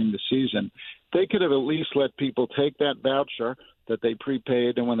charge during the season. They could have at least let people take that voucher that they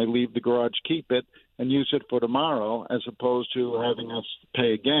prepaid, and when they leave the garage, keep it and use it for tomorrow, as opposed to having us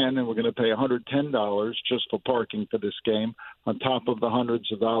pay again, and we're going to pay $110 just for parking for this game, on top of the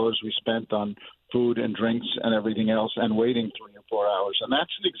hundreds of dollars we spent on food and drinks and everything else, and waiting 3 or 4 hours. And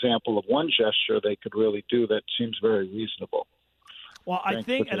that's an example of one gesture they could really do that seems very reasonable. Well, I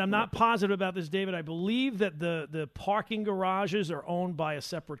think, and I'm not positive about this, David, I believe that the parking garages are owned by a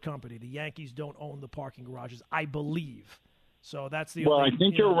separate company. The Yankees don't own the parking garages, I believe. So that's the I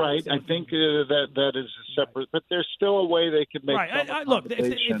think you're right. I think that is a separate, but there's still a way they could make. Right. Look,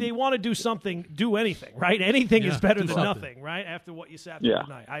 if they want to do something, do anything. Right. Anything is better than nothing. Right. After what you sat through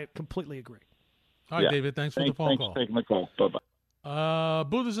tonight, I completely agree. All right, David. Thanks for the phone call. Thanks for taking my call. Bye-bye.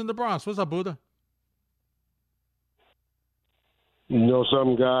 Buddha's in the Bronx. What's up, Buddha? You know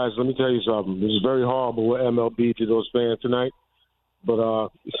something, guys? Let me tell you something. This is very horrible what MLB did those fans tonight. But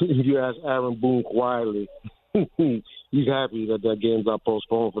if you ask Aaron Boone quietly, he's happy that game got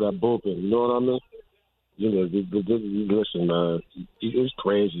postponed for that bullpen. You know what I mean? You know, listen, man, it's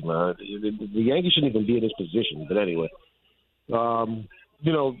crazy, man. The Yankees shouldn't even be in this position. But anyway,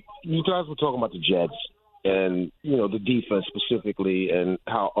 you know, you guys were talking about the Jets and, you know, the defense specifically and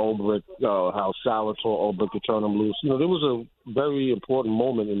how Salvatore Ulbrich could turn them loose. You know, there was a very important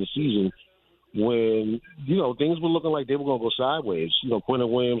moment in the season when, you know, things were looking like they were going to go sideways. You know,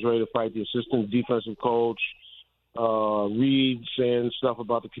 Quentin Williams ready to fight the assistant defensive coach, Reed saying stuff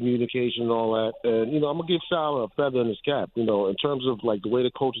about the communication and all that. And, you know, I'm going to give Sal a feather in his cap, you know, in terms of, like, the way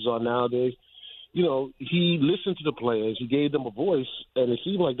the coaches are nowadays. You know, he listened to the players. He gave them a voice, and it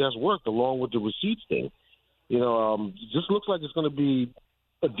seems like that's worked along with the receipts thing. You know, just looks like it's going to be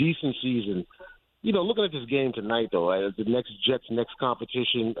a decent season. You know, looking at this game tonight, though, as the Jets' next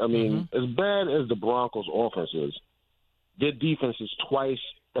competition, I mean, as bad as the Broncos' offense is, their defense is twice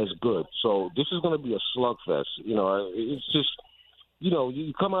as good. So this is going to be a slugfest. You know, it's just, you know,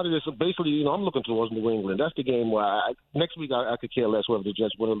 you come out of this, basically, you know, I'm looking towards New England. That's the game where next week I could care less whether the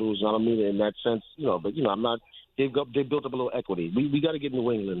Jets win or lose. I don't mean it in that sense, you know, but, you know, I'm not. They built up a little equity. We got to get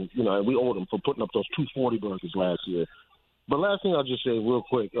New England, you know, and we owe them for putting up those 240 burgers last year. But last thing I'll just say real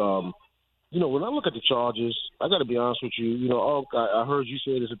quick, you know, when I look at the Chargers, I got to be honest with you. You know, I heard you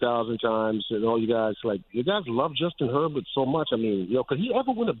say this 1,000 times, and all you guys, like, you guys love Justin Herbert so much. I mean, you know, could he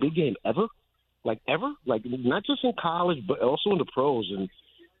ever win a big game ever? Like, ever? Like, not just in college, but also in the pros.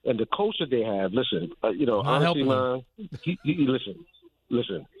 And the coach that they have, listen, you know, Not honestly, man, helping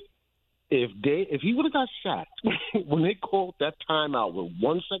listen. If he would have got sacked when they called that timeout with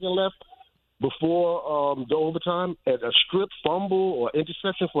 1 second left before the overtime at a strip fumble or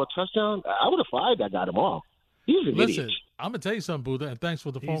interception for a touchdown, I would have fired that guy tomorrow. He's an idiot. I'm gonna tell you something, Buddha, and thanks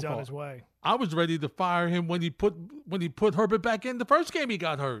for the phone He's call. on his way. I was ready to fire him when he put Herbert back in the first game he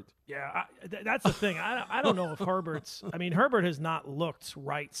got hurt. Yeah, that's the thing. I don't know if Herbert has not looked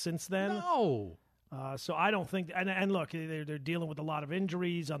right since then. No. So I don't think – and look, they're dealing with a lot of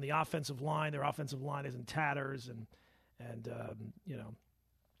injuries on the offensive line. Their offensive line is in tatters, and you know,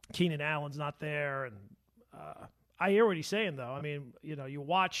 Keenan Allen's not there. And I hear what he's saying, though. I mean, you know, you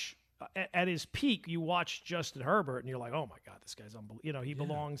watch – at his peak, you watch Justin Herbert, and you're like, oh, my God, this guy's unbelievable. You know, he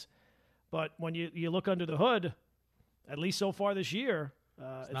belongs. But when you look under the hood, at least so far this year,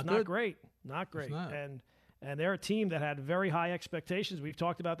 it's not great. Not great. And they're a team that had very high expectations. We've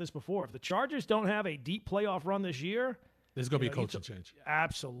talked about this before. If the Chargers don't have a deep playoff run this year, there's going to be a coaching change.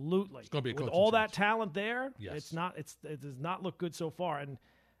 Absolutely. It's going to be a coaching with all change. That talent there, yes. It does not look good so far.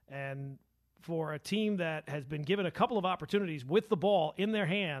 And for a team that has been given a couple of opportunities with the ball in their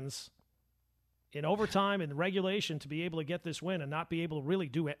hands in overtime and regulation to be able to get this win and not be able to really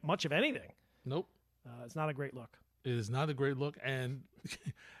do much of anything. Nope. It's not a great look. It is not a great look, and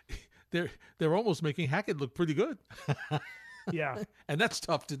they're almost making Hackett look pretty good. Yeah. And that's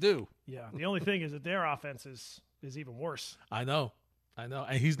tough to do. Yeah. The only thing is that their offense is even worse. I know.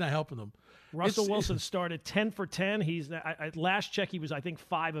 And he's not helping them. Russell Wilson started 10 for 10. At last check, he was, I think,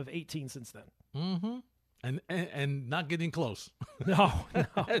 5 of 18 since then. Mm-hmm. And not getting close. No.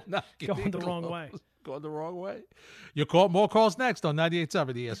 Going the wrong way. Going the wrong way. More calls next on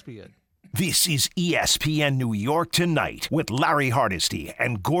 98.7 ESPN. This is ESPN New York Tonight with Larry Hardesty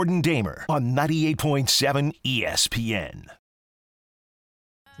and Gordon Damer on 98.7 ESPN.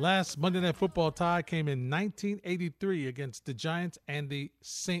 Last Monday Night Football tie came in 1983 against the Giants and the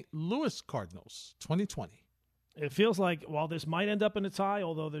St. Louis Cardinals, 2020. It feels like while this might end up in a tie,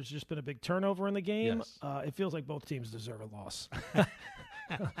 although there's just been a big turnover in the game, yes. It feels like both teams deserve a loss.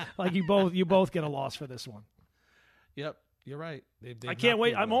 Like you both get a loss for this one. Yep. You're right. I can't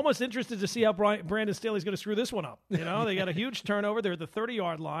wait. I'm almost interested to see how Brandon Staley's going to screw this one up. You know, they got a huge turnover. They're at the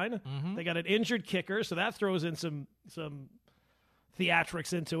 30-yard line. Mm-hmm. They got an injured kicker, so that throws in some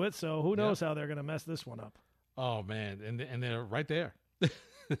theatrics into it. So who knows how they're going to mess this one up. Oh, man. And they're right there.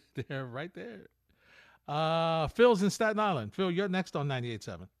 They're right there. Phil's in Staten Island. Phil, you're next on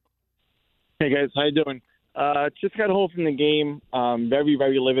 98.7. Hey, guys. How you doing? Just got home from the game. Very,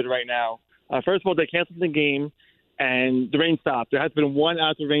 very livid right now. First of all, they canceled the game. And the rain stopped. There has been one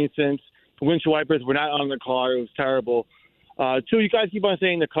ounce of rain since. The windshield wipers were not on the car. It was terrible. 2, you guys keep on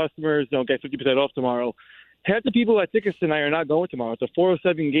saying the customers don't get 50% off tomorrow. Half the people at tickets tonight are not going tomorrow. It's a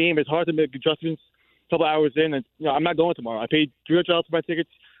 4:07 game. It's hard to make adjustments a couple hours in. And, I'm not going tomorrow. I paid $300 for my tickets.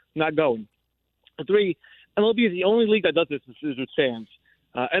 Not going. 3, MLB is the only league that does this is with fans.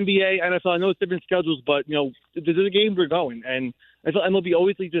 NBA, NFL, I know it's different schedules, but, the games are going. And I feel MLB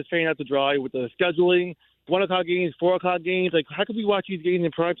always leaves this fan out to dry with the scheduling, 1 o'clock games, 4 o'clock games. Like, how can we watch these games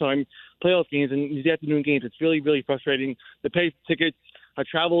in primetime, playoff games, and these afternoon games? It's really, really frustrating. The pay for tickets, I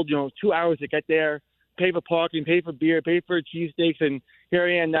traveled, 2 hours to get there, pay for parking, pay for beer, pay for cheesesteaks, and here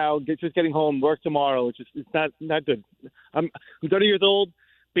I am now just getting home, work tomorrow. It's not good. I'm 30 years old.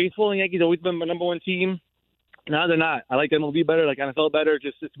 Baseball and Yankees always been my number one team. No, they're not. I like MLB better, like NFL better.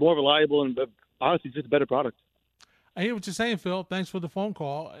 It's more reliable and honestly, just a better product. I hear what you're saying, Phil. Thanks for the phone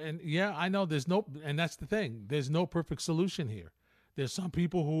call. And yeah, I know and that's the thing. There's no perfect solution here. There's some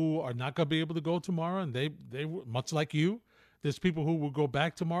people who are not going to be able to go tomorrow, and they much like you. There's people who will go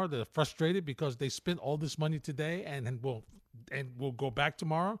back tomorrow. They're frustrated because they spent all this money today and will go back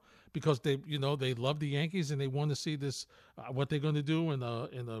tomorrow because they love the Yankees and they want to see this what they're going to do in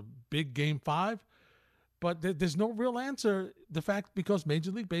a big Game 5. But there's no real answer. The fact because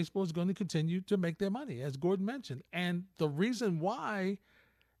Major League Baseball is going to continue to make their money, as Gordon mentioned, and the reason why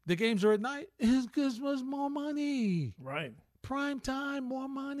the games are at night is because there's more money. Right. Prime time, more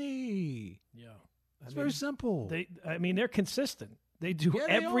money. Yeah. It's very simple. They're consistent. They do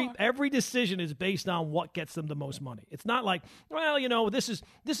every decision is based on what gets them the most money. It's not like, well, this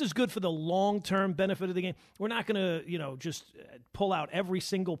is good for the long-term benefit of the game. We're not going to, just pull out every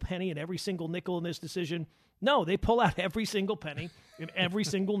single penny and every single nickel in this decision. No, they pull out every single penny and every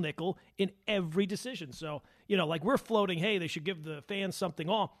single nickel in every decision. So, like we're floating, hey, they should give the fans something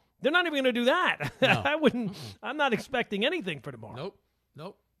off. They're not even going to do that. No. I'm not expecting anything for tomorrow.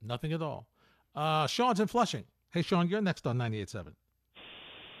 Nope, nothing at all. Sean's in Flushing. Hey, Sean, you're next on 98.7.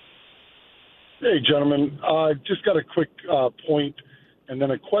 Hey, gentlemen. Just got a quick point and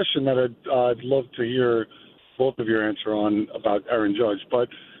then a question that I'd love to hear both of your answer on about Aaron Judge. But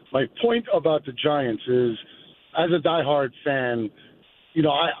my point about the Giants is, as a diehard fan,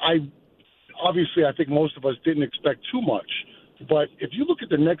 I obviously I think most of us didn't expect too much. But if you look at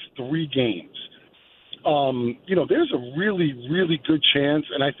the next 3 games, there's a really, really good chance,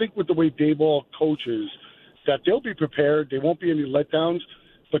 and I think with the way Daboll coaches, that they'll be prepared. There won't be any letdowns.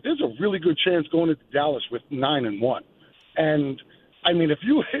 But there's a really good chance going into Dallas with 9-1. And I mean, if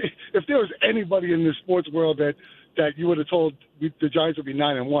there was anybody in the sports world that you would have told the Giants would be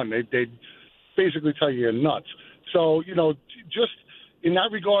 9-1, they'd basically tell you you're nuts. So just in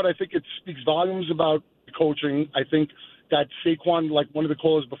that regard, I think it speaks volumes about the coaching. I think that Saquon, like one of the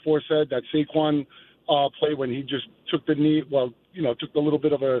callers before said, that Saquon play when he just took the knee, took a little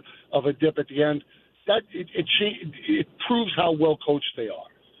bit of a dip at the end. That it proves how well coached they are.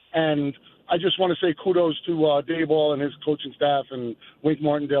 And I just want to say kudos to Daboll and his coaching staff and Wink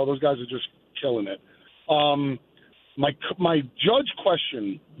Martindale. Those guys are just killing it. My Judge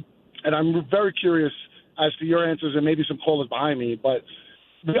question, and I'm very curious as to your answers and maybe some callers behind me, but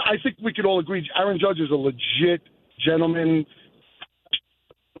I think we could all agree Aaron Judge is a legit gentleman,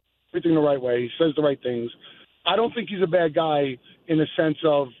 everything the right way. He says the right things. I don't think he's a bad guy in the sense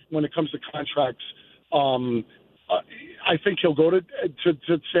of when it comes to contracts. I think he'll go to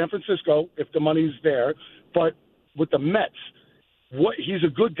San Francisco if the money's there. But with the Mets, he's a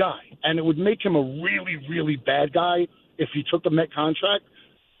good guy, and it would make him a really, really bad guy if he took the Met contract.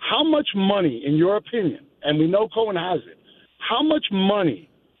 How much money, in your opinion, and we know Cohen has it, how much money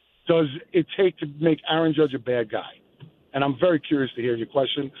does it take to make Aaron Judge a bad guy? And I'm very curious to hear your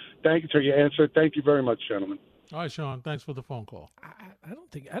question. Thank you for your answer. Thank you very much, gentlemen. All right, Sean, thanks for the phone call. I don't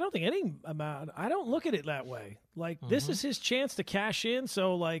think any amount. I don't look at it that way. Like this is his chance to cash in.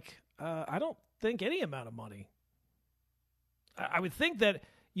 So I don't think any amount of money. I would think that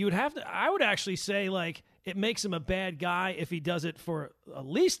you would have to. I would actually say it makes him a bad guy if he does it for a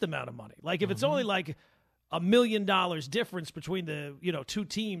least amount of money. Like if it's only $1 million difference between the 2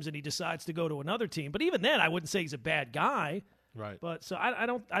 teams and he decides to go to another team. But even then, I wouldn't say he's a bad guy. Right. But so I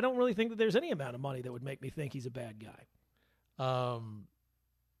don't really think that there's any amount of money that would make me think he's a bad guy. Because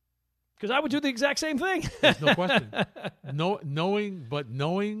I would do the exact same thing. There's no question.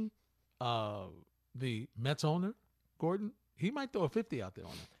 Knowing the Mets owner, Gordon, he might throw a 50 out there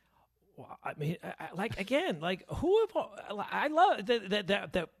on him. Well, I mean, I love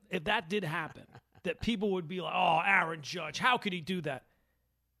that if that did happen, that people would be like, oh, Aaron Judge, how could he do that?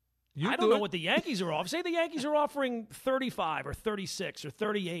 I don't know what the Yankees are offering. Say the Yankees are offering 35 or 36 or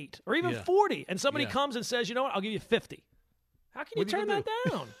 38 or even 40, and somebody comes and says, you know what, I'll give you 50. How can you turn that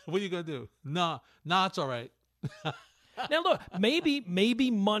down? What are you going to do? Nah, it's all right. Now, look,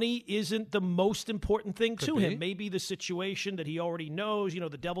 maybe money isn't the most important thing to him. Maybe the situation that he already knows,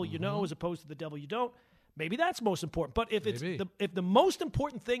 the devil you know as opposed to the devil you don't, maybe that's most important. But if if the most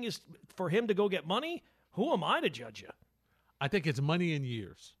important thing is for him to go get money, who am I to judge you? I think it's money in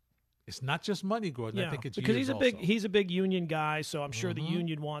years. It's not just money, Gordon. Yeah, I think it's because years he's a big union guy, so I'm sure the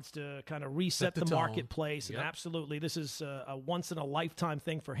union wants to kind of reset the marketplace. Yep. And absolutely, this is a once in a lifetime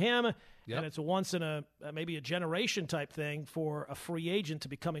thing for him, and it's a once in a maybe a generation type thing for a free agent to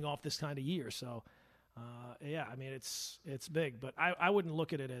be coming off this kind of year. So, I mean it's big, but I wouldn't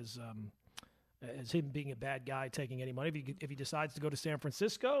look at it as him being a bad guy taking any money. If he decides to go to San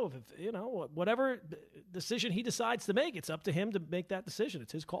Francisco, whatever decision he decides to make, it's up to him to make that decision.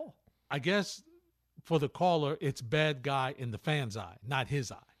 It's his call. I guess for the caller, it's bad guy in the fan's eye, not his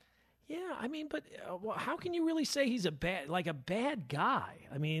eye. Yeah, I mean, but how can you really say he's a bad guy?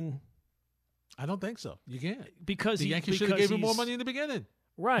 I mean, I don't think so. You can't, because the Yankees should have gave him more money in the beginning.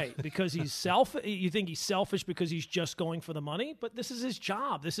 Right, because he's You think he's selfish because he's just going for the money? But this is his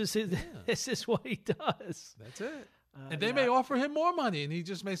job. This is his. This is what he does. That's it. And they may offer him more money, and he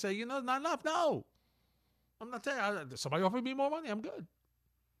just may say, not enough. No, I'm not telling you. Somebody offered me more money. I'm good.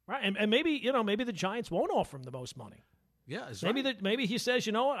 Right, and maybe the Giants won't offer him the most money. Yeah, it's maybe right. Maybe he says,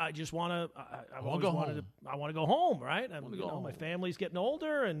 you know what, I just want to. I want to go home. Right, my family's getting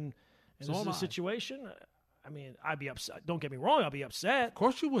older, and So this is a situation. I mean, I'd be upset. Don't get me wrong, I'll be upset. Of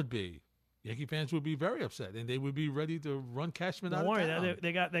course you would be. Yankee fans would be very upset, and they would be ready to run Cashman out of town. Don't worry,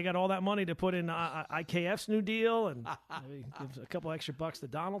 they got all that money to put in IKF's new deal, and maybe give a couple extra bucks to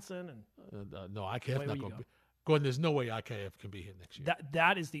Donaldson. And no, IKF not going to be. Gordon, there's no way IKF can be here next year.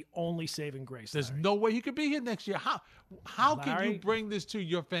 That is the only saving grace. There's Larry. no way he could be here next year. How can you bring this to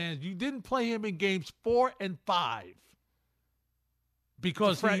your fans? You didn't play him in games 4 and 5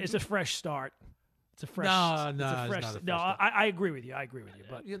 because it's a fresh start. It's a fresh. No, it's not a fresh start. I agree with you.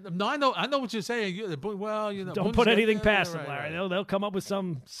 But no, I know what you're saying. Well, don't put anything past them, Larry. Right. They'll come up with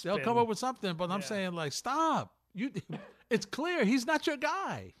some. They'll come up with something. But I'm saying, like, stop. It's clear he's not your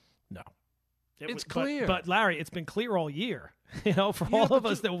guy. No. It's clear. But Larry, it's been clear all year, for all of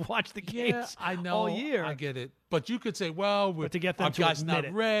us that watch the games. Yeah, I know. All year. I get it. But you could say, well, to get them our to guy's admit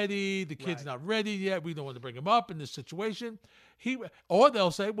not ready. The kid's not ready yet. We don't want to bring him up in this situation. Or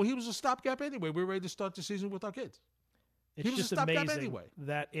they'll say, well, he was a stopgap anyway. We're ready to start the season with our kids. It's just amazing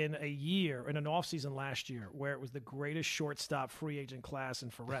that in a year, in an offseason last year, where it was the greatest shortstop free agent class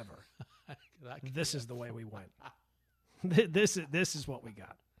in forever, this is the way we went. This is what we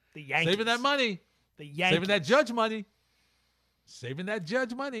got. The Yankees. Saving that money. The Yankees. Saving that Judge money.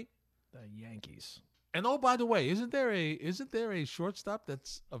 The Yankees. And by the way, isn't there a shortstop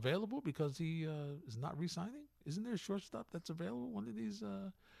that's available because he is not re-signing? Isn't there a shortstop that's available? One of these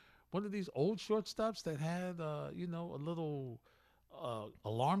old shortstops that had a little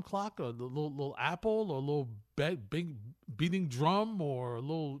alarm clock, or a little apple, or a little big beating drum, or a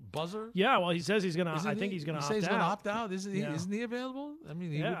little buzzer. Yeah, well, he says he's gonna. I think he's gonna opt out. He's gonna opt out. Isn't he available? I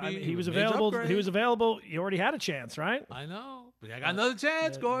mean, he was available. He was available. You already had a chance, right? I know, but I got another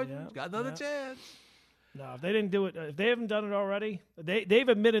chance, Gordon. Got another chance. No, if they didn't do it, if they haven't done it already, they've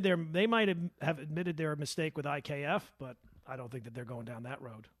admitted they might have admitted their mistake with IKF, but I don't think that they're going down that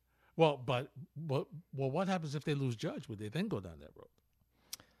road. Well, what happens if they lose Judge? Would they then go down that road?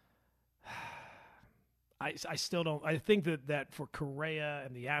 I still don't. I think that for Correa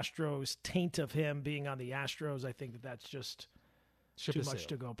and the Astros, taint of him being on the Astros, I think that's just too much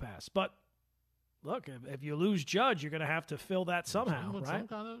to go past. But look, if you lose Judge, you're going to have to fill that somehow, right?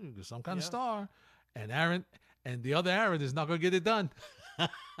 Some kind of star. And the other Aaron is not going to get it done.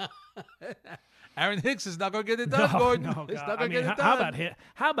 Aaron Hicks is not going to get it done, Gordon. No, it's not going to get it done.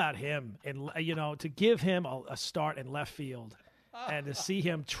 How about him? And to give him a start in left field, and to see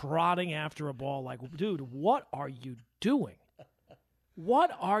him trotting after a ball, like, dude, what are you doing?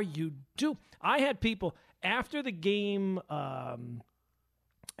 What are you doing? I had people after the game,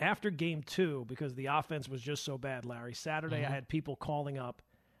 after game 2, because the offense was just so bad, Larry. Saturday, I had people calling up.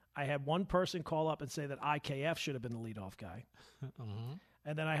 I had one person call up and say that IKF should have been the leadoff guy.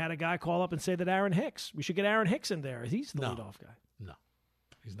 And then I had a guy call up and say that we should get Aaron Hicks in there. He's the leadoff guy. No,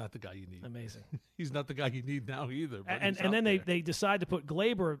 he's not the guy you need. Amazing. He's not the guy you need now either. And then they decide to put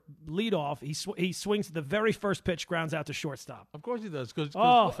Glaber leadoff. He swings the very first pitch, grounds out to shortstop. Of course he does. Thank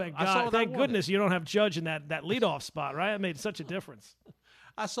God. Thank goodness you don't have Judge in that leadoff spot, right? It made such a difference.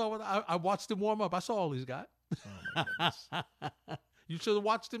 I watched him warm up. I saw all he's got. Oh, my goodness. You should have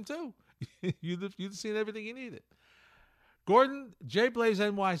watched him too. You'd have seen everything you needed. Gordon, J Blaze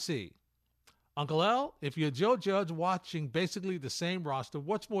NYC. Uncle L, if you're Joe Judge watching basically the same roster,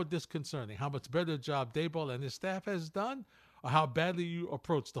 what's more disconcerting? How much better a job Daboll and his staff has done, or how badly you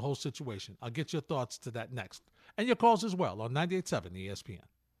approach the whole situation? I'll get your thoughts to that next. And your calls as well on 98.7 ESPN.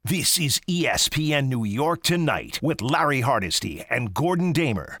 This is ESPN New York Tonight with Larry Hardesty and Gordon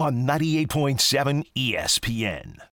Damer on 98.7 ESPN.